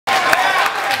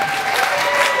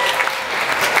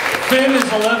Finn is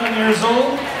 11 years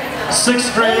old,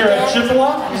 6th grader at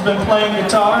Chippewa. He's been playing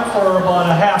guitar for about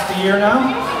a half a year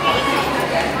now.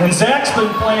 And Zack's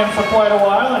been playing for quite a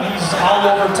while, and he's all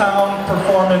over town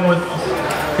performing with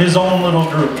his own little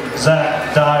group,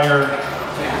 Zack Dyer.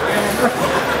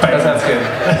 That's good.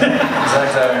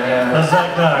 Zack Dyer, yeah.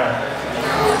 Zack Dyer.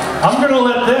 I'm going to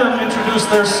let them introduce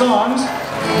their songs.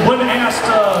 When we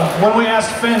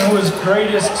asked Finn who his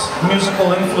greatest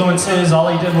musical influence is, all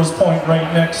he did was point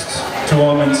right next to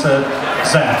him and said,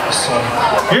 Zack. So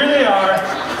here they are,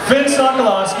 Finn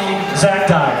Sokolowski, Zack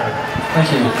Dyer.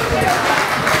 Thank you.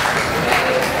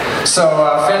 So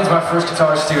Finn's my first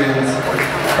guitar student,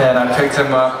 and I picked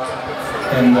him up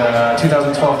in the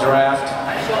 2012 draft,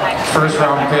 first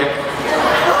round pick.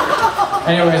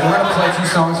 Anyways, we're going to play 2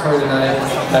 songs for you tonight,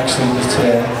 actually just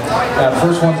today. The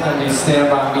first one's going to be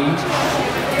Stand By Me,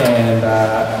 and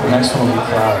the next one will be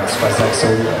Clouds by Zack.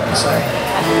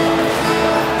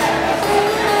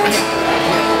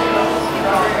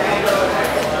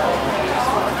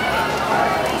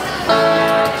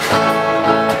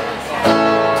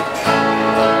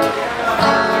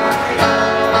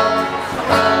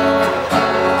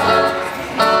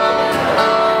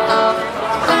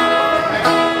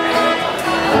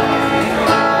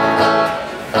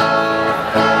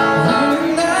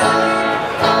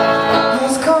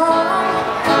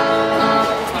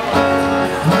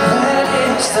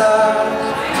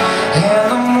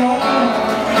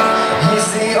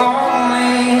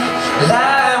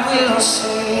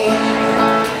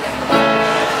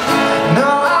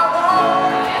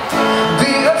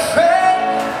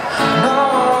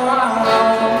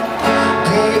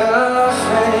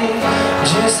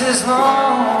 As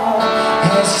long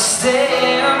as you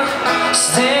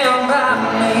stand by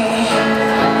me.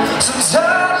 So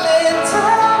darling,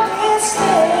 stand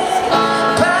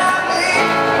by me.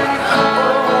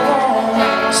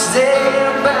 Oh,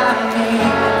 stand by me.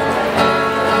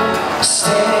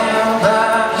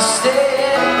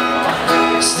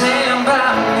 Stand by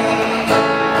me.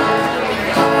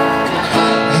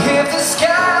 If the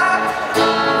sky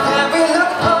that we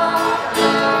look upon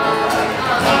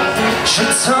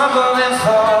should tumble and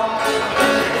fall,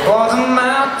 or the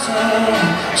mountain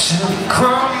should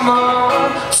crumble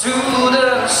to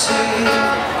the sea,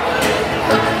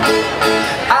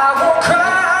 I won't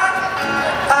cry,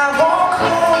 I won't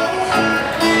cry.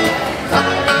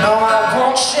 No, I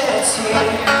won't shed a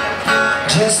tear,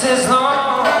 just as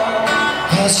long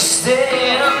as you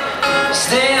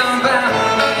stand by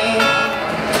me.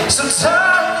 So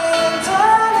darling,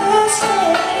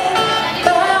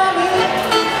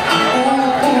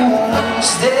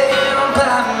 stand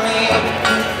by me.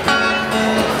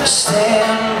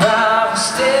 Stand by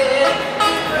me.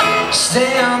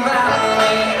 Stand by me.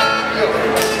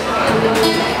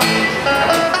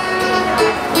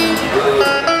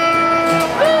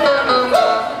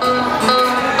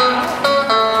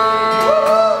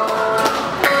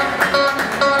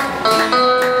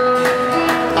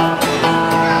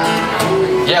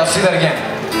 Yeah, let's do that again.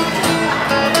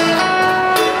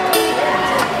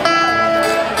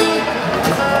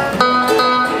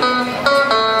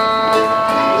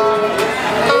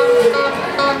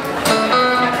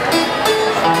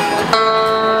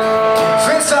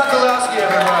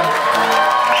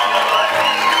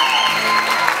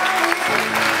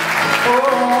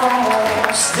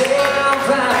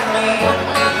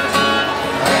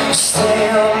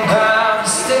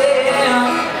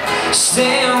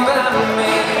 Stand by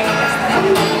me.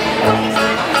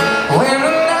 When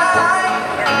the night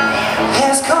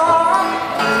has come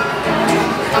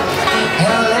and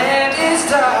the land is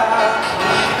dark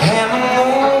and the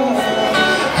moon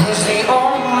is the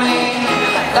only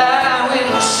light I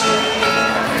will see.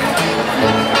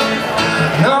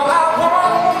 No, I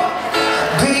won't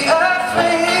be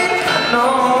afraid.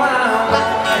 No, I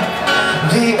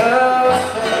won't be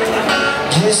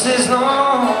afraid. Just as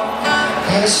long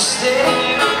as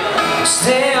stand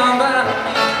by me.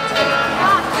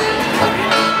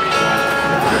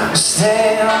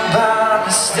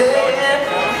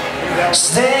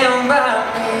 Stand by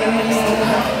me.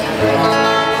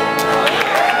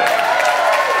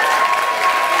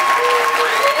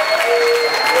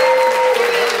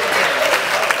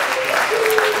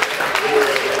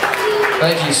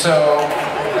 Thank you. So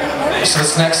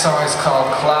this next song is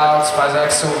called Clouds by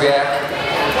Zack.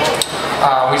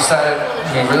 We decided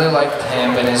we really liked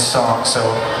him and his song, so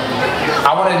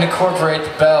I wanted to incorporate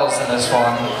the bells in this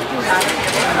one.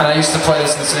 And I used to play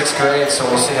this in 6th grade, so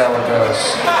we'll see how it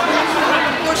goes.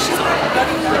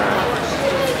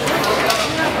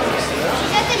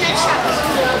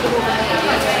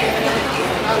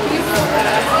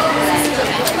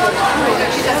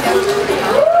 She's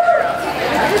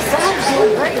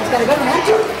absolutely great. He's got a good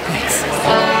mentor. Thanks.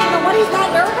 You know what? He's not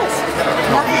nervous.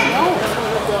 Nothing. No.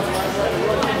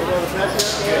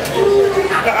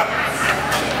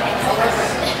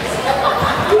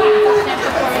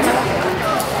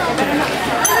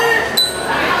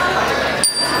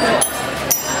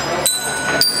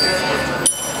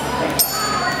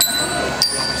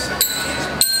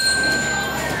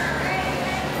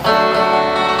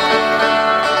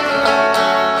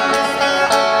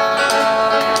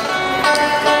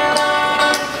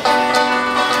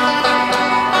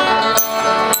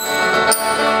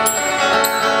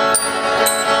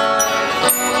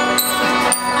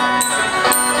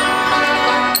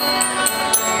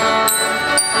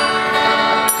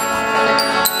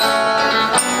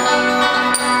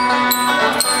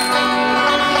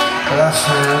 I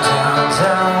fell down,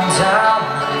 down, down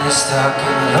in this dark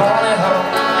and lonely hole.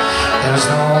 There was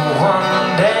no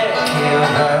one that cared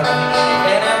about me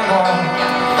anymore.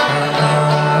 And no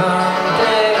one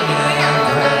there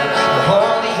where the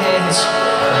holy edge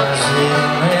was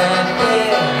living right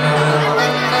there.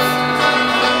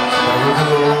 I will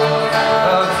go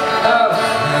up, up,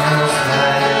 and we'll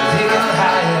fly a little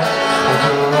higher. We'll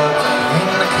go up in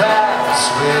the clouds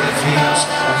where the views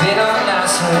a little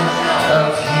nicer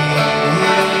up here.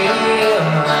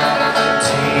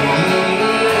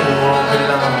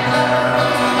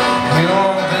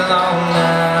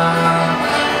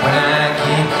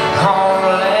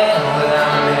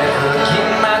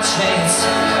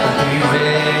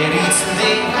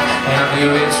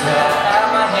 It's right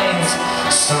out my hands.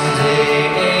 Someday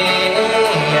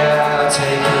I'll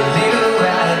take a little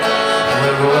ride.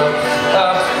 We'll go up,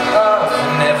 up, up,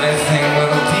 and everything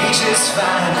will be just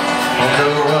fine. We'll go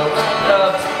up,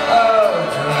 up, up,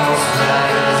 and we'll fly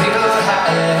a little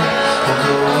higher. We'll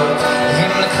go up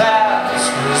in the clouds,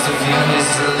 'cause the view is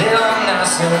a little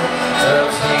nicer up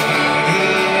here.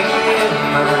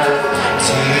 My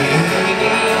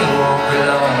team won't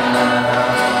belong now.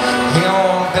 You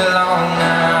won't belong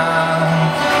now,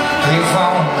 if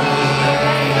only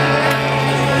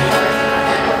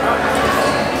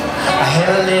I had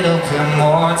a little bit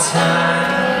more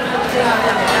time.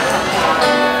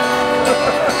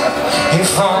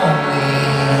 If only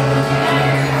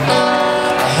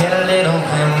I had a little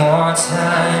bit more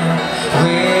time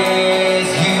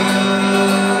with you.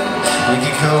 We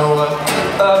could go up,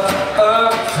 up,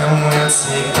 up, and we'll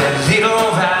take that little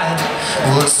ride.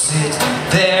 We'll sit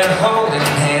there holding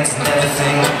hands and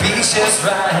everything will be just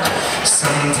right.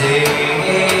 Someday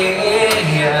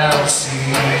I'll see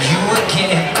you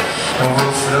again, and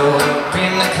we'll float up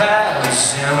in the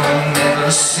clouds and we'll never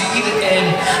see the end.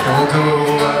 And we'll go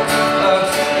up, up,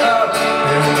 up,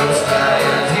 and we'll fly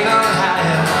a little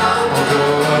higher. We'll go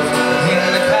up in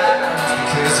the clouds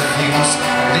because the view's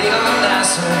a little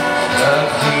nicer up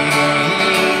here.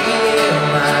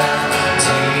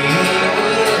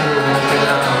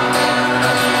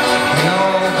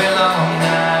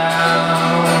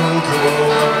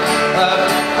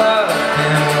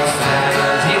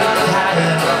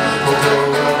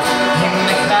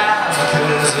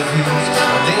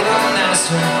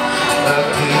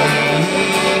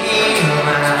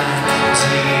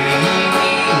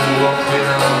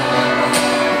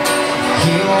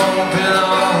 You won't belong.